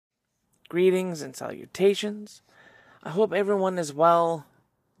Greetings and salutations. I hope everyone is well.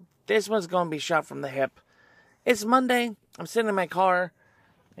 This one's going to be shot from the hip. It's Monday. I'm sitting in my car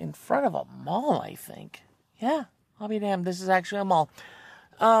in front of a mall, I think. Yeah, I'll be damned. This is actually a mall.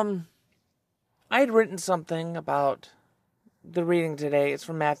 I had written something about the reading today. It's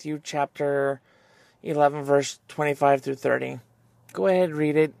from Matthew chapter 11, verse 25 through 30. Go ahead,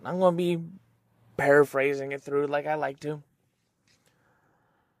 read it. I'm going to be paraphrasing it through like I like to.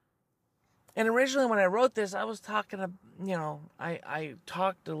 And originally when I wrote this, I was talking, I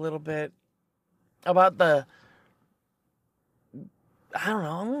talked a little bit about I'm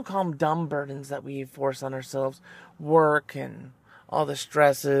going to call them dumb burdens that we force on ourselves. Work and all the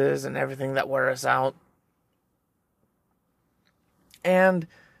stresses and everything that wear us out. And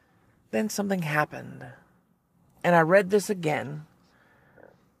then something happened. And I read this again.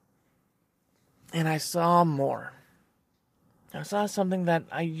 And I saw more. I saw something that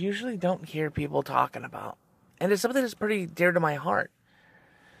I usually don't hear people talking about. And it's something that's pretty dear to my heart.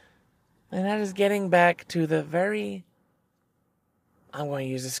 And that is getting back to the very, I'm going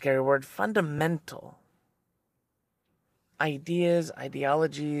to use a scary word, fundamental ideas,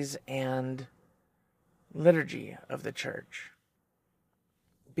 ideologies, and liturgy of the church.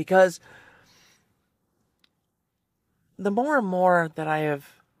 Because the more and more that I have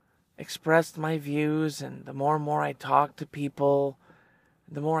expressed my views, and the more I talk to people,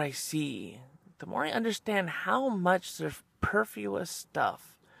 the more I see, the more I understand how much superfluous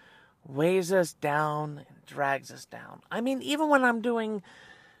stuff weighs us down and drags us down. I mean, even when I'm doing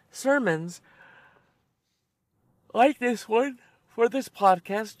sermons like this one for this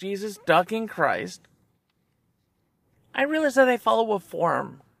podcast, Jesus Ducking Christ, I realize that I follow a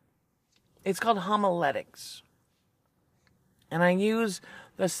form. It's called homiletics. And I use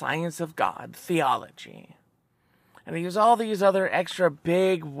the science of God, theology. And I use all these other extra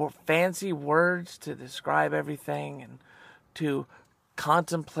big, fancy words to describe everything and to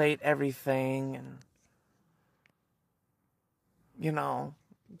contemplate everything and,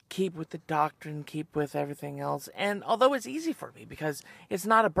 keep with the doctrine, keep with everything else. And although it's easy for me because it's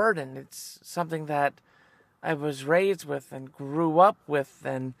not a burden, it's something that I was raised with and grew up with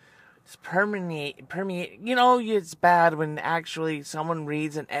and permeate. It's bad when actually someone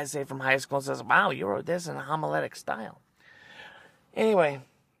reads an essay from high school and says, wow, you wrote this in a homiletic style. Anyway,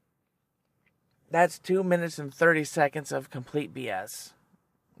 that's 2 minutes and 30 seconds of complete BS.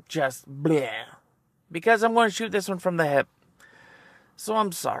 Just bleh. Because I'm going to shoot this one from the hip. So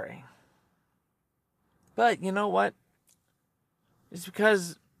I'm sorry. But you know what? It's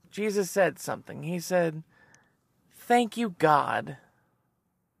because Jesus said something. He said, thank you, God.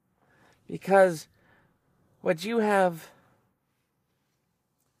 Because what you have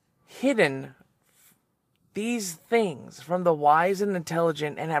hidden these things from the wise and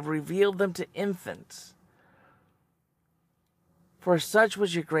intelligent and have revealed them to infants, for such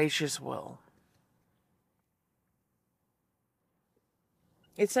was your gracious will.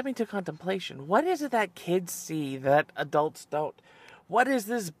 It set me to contemplation. What is it that kids see that adults don't? What is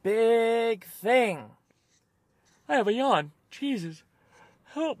this big thing? I have a yawn. Jesus,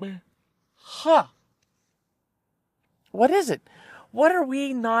 help me. Huh. What is it? What are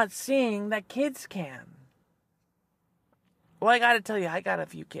we not seeing that kids can? Well, I gotta tell you, I got a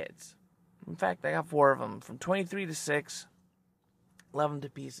few kids. In fact, I got 4 of them, from 23 to 6. Love them to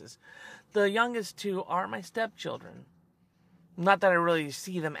pieces. The youngest 2 are my stepchildren. Not that I really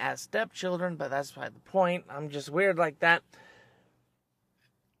see them as stepchildren, but that's by the point. I'm just weird like that.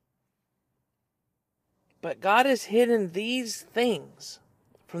 But God has hidden these things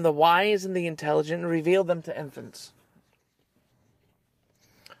from the wise and the intelligent and revealed them to infants.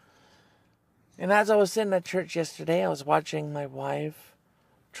 And as I was sitting at church yesterday, I was watching my wife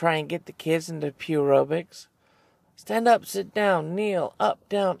try and get the kids into pew aerobics. Stand up, sit down, kneel, up,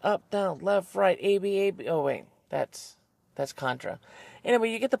 down, left, right, A, B, A, B. Oh, wait, that's contra.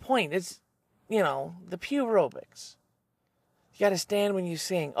 Anyway, you get the point. It's, the pew aerobics. You gotta stand when you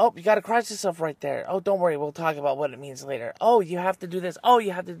sing. Oh, you gotta cross yourself right there. Oh, don't worry, we'll talk about what it means later. Oh, you have to do this. Oh,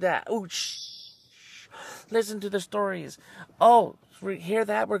 you have to do that. Oh, shh. Listen to the stories. Oh, hear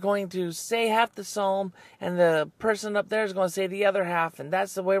that? We're going to say half the psalm, and the person up there is going to say the other half, and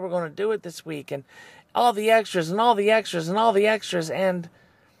that's the way we're going to do it this week. And all the extras, and all the extras, and all the extras. And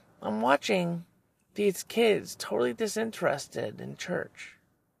I'm watching these kids totally disinterested in church.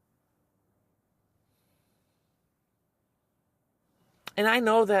 And I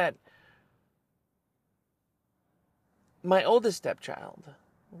know that my oldest stepchild,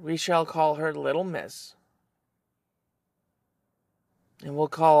 we shall call her Little Miss. And we'll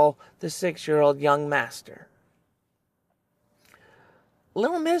call the 6-year-old Young Master.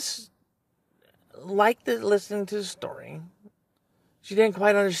 Little Miss liked listening to the story. She didn't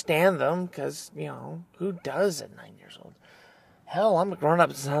quite understand them because, who does at 9 years old? Hell, I'm a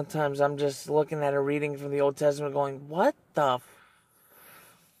grown-up. Sometimes I'm just looking at a reading from the Old Testament going, what the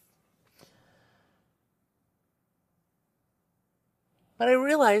But I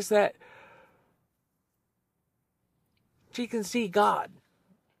realized that she can see God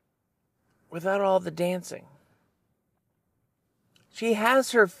without all the dancing. She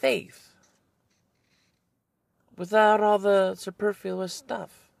has her faith without all the superfluous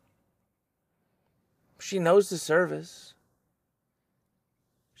stuff. She knows the service.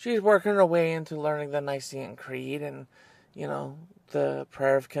 She's working her way into learning the Nicene Creed and, the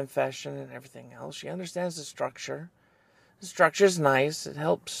prayer of confession and everything else. She understands the structure. The structure's nice. It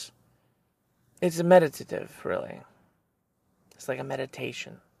helps. It's a meditative, really. It's like a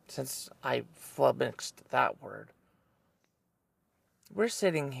meditation, since I flummoxed that word. We're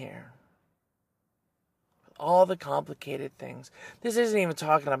sitting here with all the complicated things. This isn't even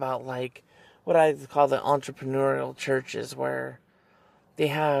talking about like what I call the entrepreneurial churches where they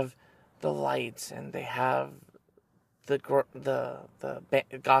have the lights and they have the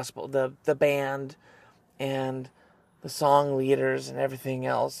gospel, the band and the song leaders and everything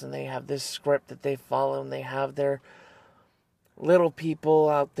else, and they have this script that they follow, and they have their little people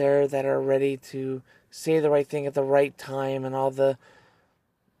out there that are ready to say the right thing at the right time, and all the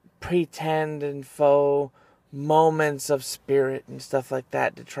pretend and faux moments of spirit and stuff like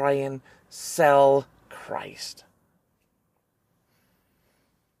that to try and sell Christ.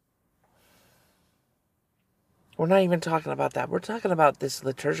 We're not even talking about that. We're talking about this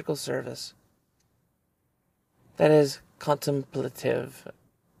liturgical service that is contemplative,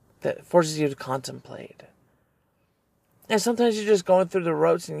 that forces you to contemplate. And sometimes you're just going through the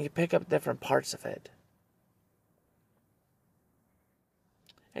rotes and you pick up different parts of it.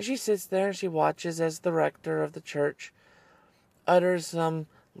 And she sits there and she watches as the rector of the church utters some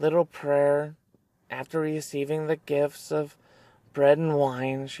little prayer after receiving the gifts of bread and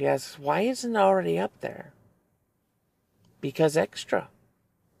wine. She asks, why isn't it already up there? Because extra.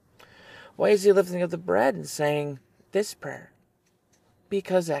 Why is he lifting up the bread and saying this prayer?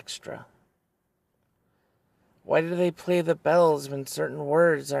 Because extra. Why do they play the bells when certain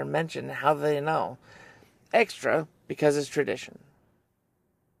words are mentioned? How do they know? Extra, because it's tradition.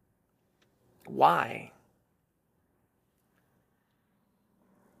 Why?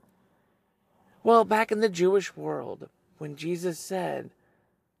 Well, back in the Jewish world, when Jesus said,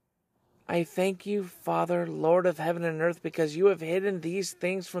 I thank you, Father, Lord of heaven and earth, because you have hidden these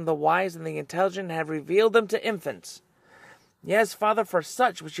things from the wise and the intelligent and have revealed them to infants. Yes, Father, for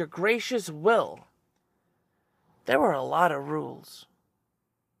such was your gracious will. There were a lot of rules.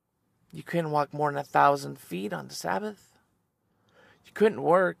 You couldn't walk more than 1,000 feet on the Sabbath. You couldn't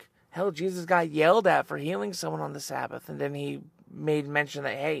work. Hell, Jesus got yelled at for healing someone on the Sabbath, and then he made mention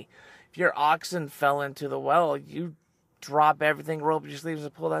that, hey, if your oxen fell into the well, you drop everything, roll up your sleeves,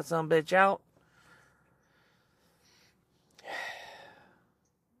 and pull that son of a bitch out.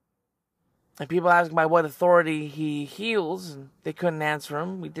 And people ask by what authority he heals, and they couldn't answer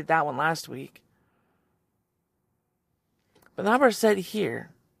him. We did that one last week. But the number said here,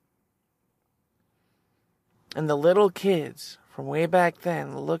 and the little kids from way back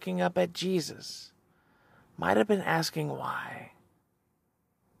then looking up at Jesus might have been asking why.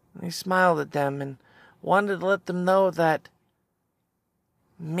 And he smiled at them and wanted to let them know that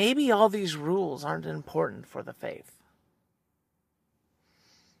maybe all these rules aren't important for the faith.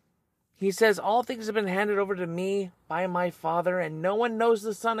 He says, all things have been handed over to me by my Father, and no one knows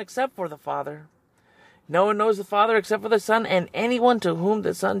the Son except for the Father. No one knows the Father except for the Son, and anyone to whom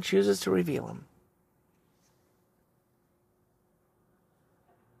the Son chooses to reveal him.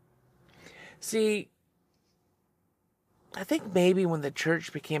 See, I think maybe when the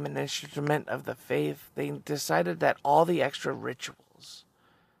church became an instrument of the faith, they decided that all the extra rituals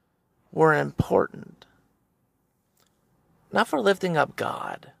were important. Not for lifting up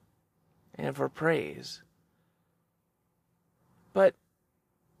God and for praise, but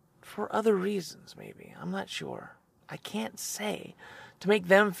for other reasons, maybe. I'm not sure. I can't say. To make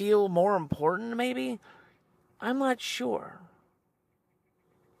them feel more important, maybe? I'm not sure.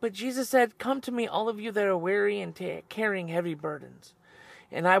 But Jesus said, come to me, all of you that are weary and carrying heavy burdens,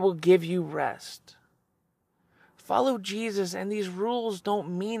 and I will give you rest. Follow Jesus, and these rules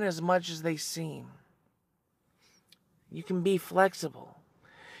don't mean as much as they seem. You can be flexible.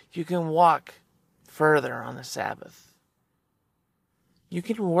 You can walk further on the Sabbath. You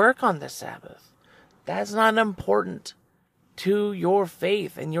can work on the Sabbath. That's not important to your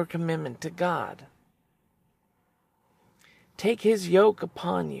faith and your commitment to God. Take his yoke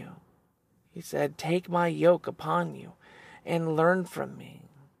upon you. He said, take my yoke upon you and learn from me.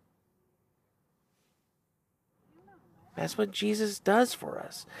 That's what Jesus does for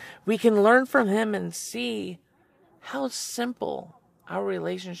us. We can learn from him and see how simple our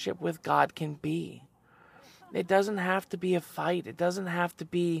relationship with God can be. It doesn't have to be a fight. It doesn't have to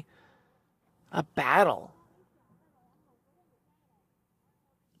be a battle.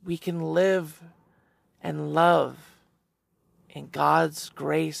 We can live and love in God's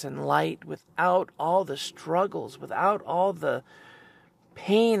grace and light without all the struggles, without all the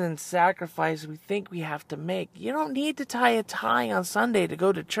pain and sacrifice we think we have to make. You don't need to tie a tie on Sunday to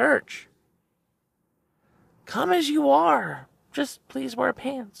go to church. Come as you are. Just please wear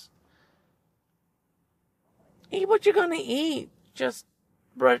pants. Eat what you're going to eat. Just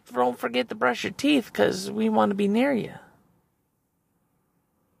don't forget to brush your teeth because we want to be near you.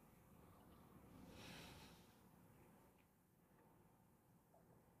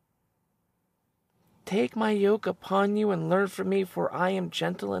 Take my yoke upon you and learn from me, for I am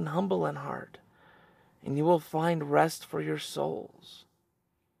gentle and humble in heart, and you will find rest for your souls.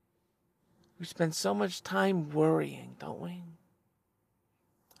 We spend so much time worrying, don't we?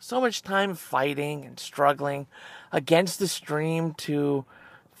 So much time fighting and struggling against the stream to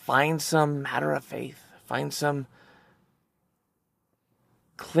find some matter of faith, find some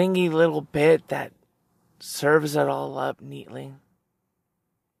clingy little bit that serves it all up neatly.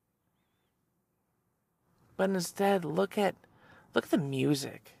 But instead, look at the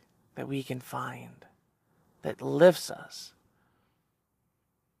music that we can find that lifts us.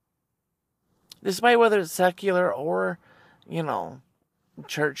 Despite whether it's secular or,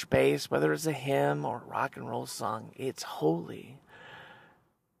 church-based, whether it's a hymn or rock and roll song, it's holy.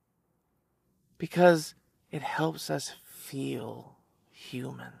 Because it helps us feel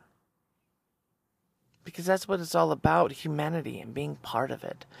human. Because that's what it's all about, humanity and being part of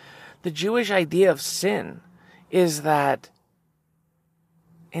it. The Jewish idea of sin is that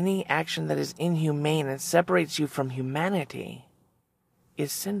any action that is inhumane and separates you from humanity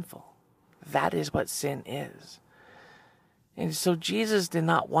is sinful. That is what sin is. And so Jesus did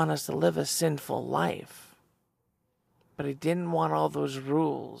not want us to live a sinful life. But he didn't want all those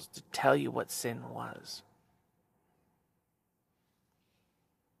rules to tell you what sin was.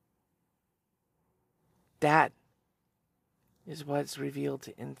 That is what's revealed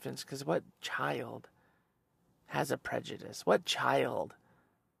to infants. Because what child has a prejudice? What child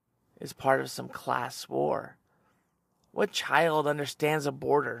is part of some class war? What child understands a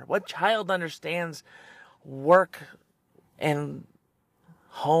border? What child understands work and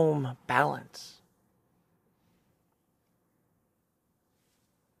home balance?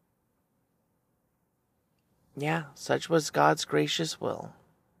 Yeah, such was God's gracious will.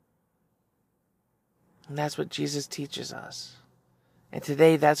 And that's what Jesus teaches us. And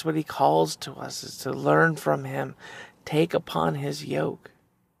today that's what he calls to us, is to learn from him. Take upon his yoke.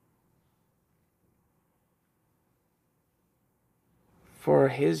 For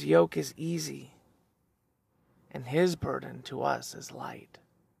his yoke is easy, and his burden to us is light.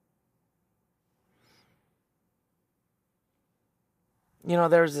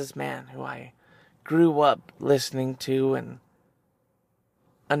 There's this man who I grew up listening to and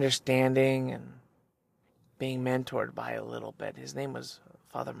understanding and being mentored by a little bit. His name was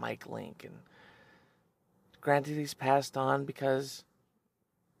Father Mike Link, and granted he's passed on because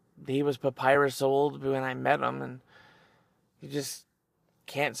he was papyrus old when I met him, and you just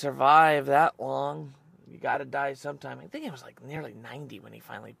can't survive that long. You gotta die sometime. I think he was like nearly 90 when he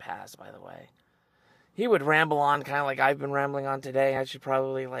finally passed, by the way. He would ramble on kind of like I've been rambling on today. I should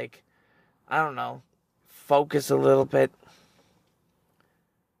probably focus a little bit.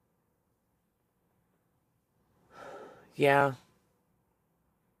 Yeah.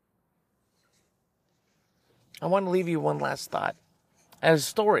 I want to leave you one last thought. A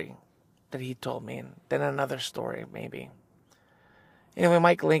story that he told me, and then another story, maybe. Anyway,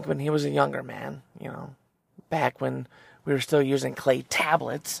 Mike Link, when he was a younger man, back when we were still using clay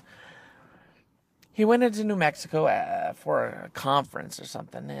tablets, he went into New Mexico for a conference or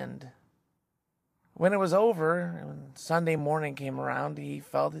something, and when it was over, when Sunday morning came around, he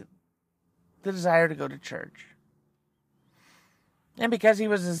felt the desire to go to church. And because he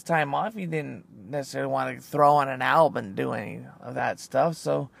was his time off, he didn't necessarily want to throw on an album and do any of that stuff.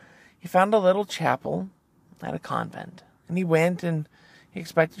 So he found a little chapel at a convent. And he went and he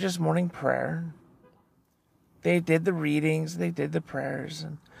expected just morning prayer. They did the readings, they did the prayers.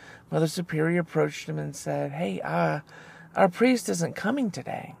 And Mother Superior approached him and said, "Hey, our priest isn't coming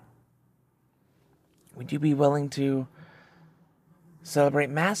today. Would you be willing to celebrate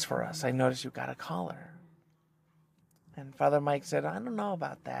Mass for us? I noticed you got a collar." And Father Mike said, I don't know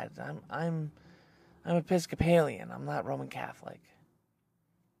about that. I'm Episcopalian. I'm not Roman Catholic.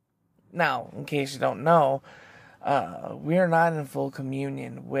 Now, in case you don't know, we are not in full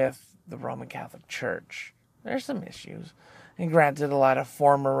communion with the Roman Catholic Church. There's some issues. And granted, a lot of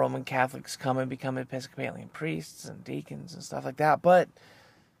former Roman Catholics come and become Episcopalian priests and deacons and stuff like that.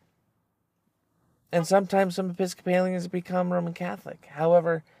 And sometimes some Episcopalians become Roman Catholic.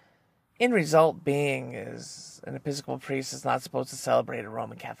 However, end result being is an Episcopal priest is not supposed to celebrate a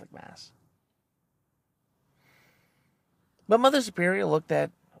Roman Catholic Mass. But Mother Superior looked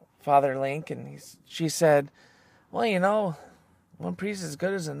at Father Link and she said, well, you know, one priest is as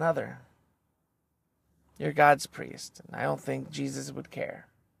good as another. You're God's priest, and I don't think Jesus would care.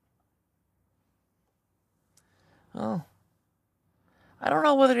 Well, I don't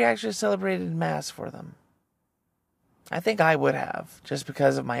know whether he actually celebrated Mass for them. I think I would have, just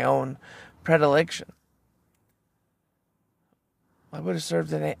because of my own predilection. I would have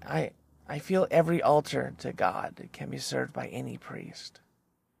served in I feel every altar to God can be served by any priest.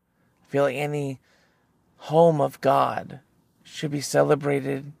 I feel like any home of God should be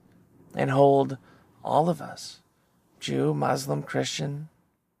celebrated and hold all of us. Jew, Muslim, Christian.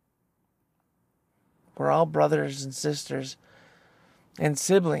 We're all brothers and sisters and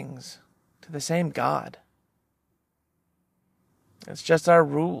siblings to the same God. It's just our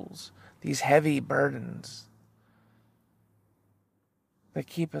rules, these heavy burdens that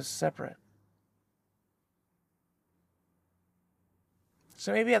keep us separate.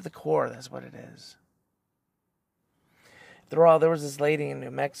 So maybe at the core, that's what it is. After all, there was this lady in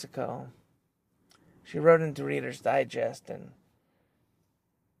New Mexico. She wrote into Reader's Digest, and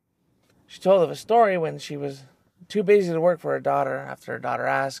she told of a story when she was too busy to work for her daughter. After her daughter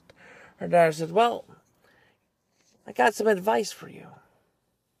asked, her daughter said, well, I got some advice for you.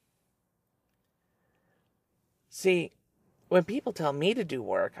 See, when people tell me to do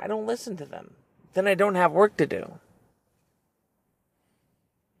work, I don't listen to them. Then I don't have work to do.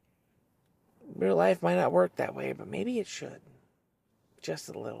 Real life might not work that way, but maybe it should. Just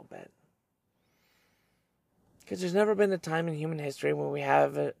a little bit. Because there's never been a time in human history when we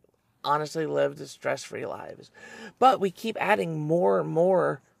have honestly lived stress-free lives. But we keep adding more and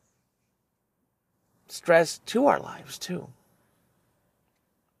more stress to our lives, too.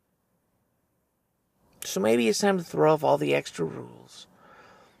 So maybe it's time to throw off all the extra rules.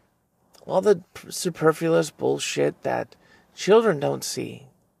 All the superfluous bullshit that children don't see.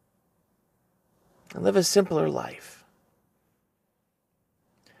 And live a simpler life.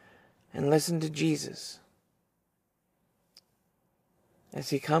 And listen to Jesus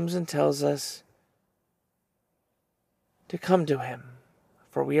as he comes and tells us to come to him,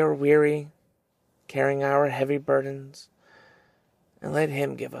 for we are weary, carrying our heavy burdens, and let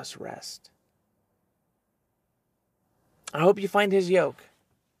him give us rest. I hope you find his yoke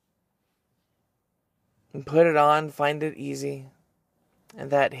and put it on, find it easy, and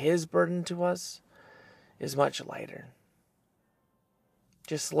that his burden to us is much lighter.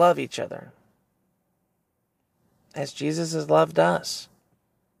 Just love each other as Jesus has loved us.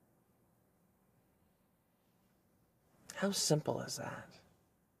 How simple is that?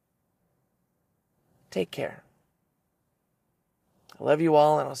 Take care. I love you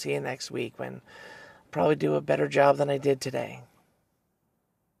all, and I'll see you next week when I'll probably do a better job than I did today.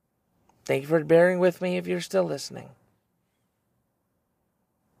 Thank you for bearing with me if you're still listening.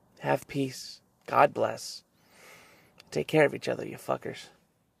 Have peace. God bless. Take care of each other, you fuckers.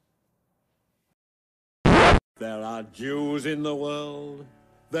 There are Jews in the world.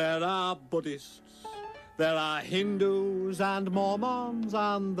 There are Buddhists. There are Hindus and Mormons,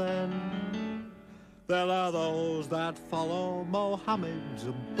 and then there are those that follow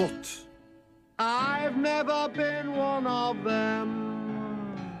Mohammed, but I've never been one of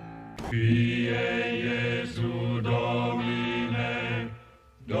them. Pie Jesu Domine,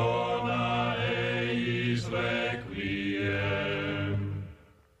 dona eis requiem.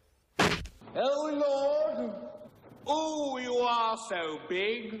 Oh, Lord. Oh, you are so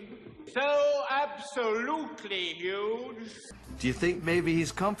big. So absolutely huge. Do you think maybe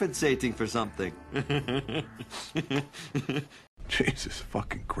he's compensating for something? Jesus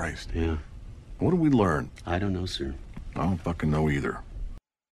fucking Christ. Yeah. What did we learn? I don't know, sir. I don't fucking know either.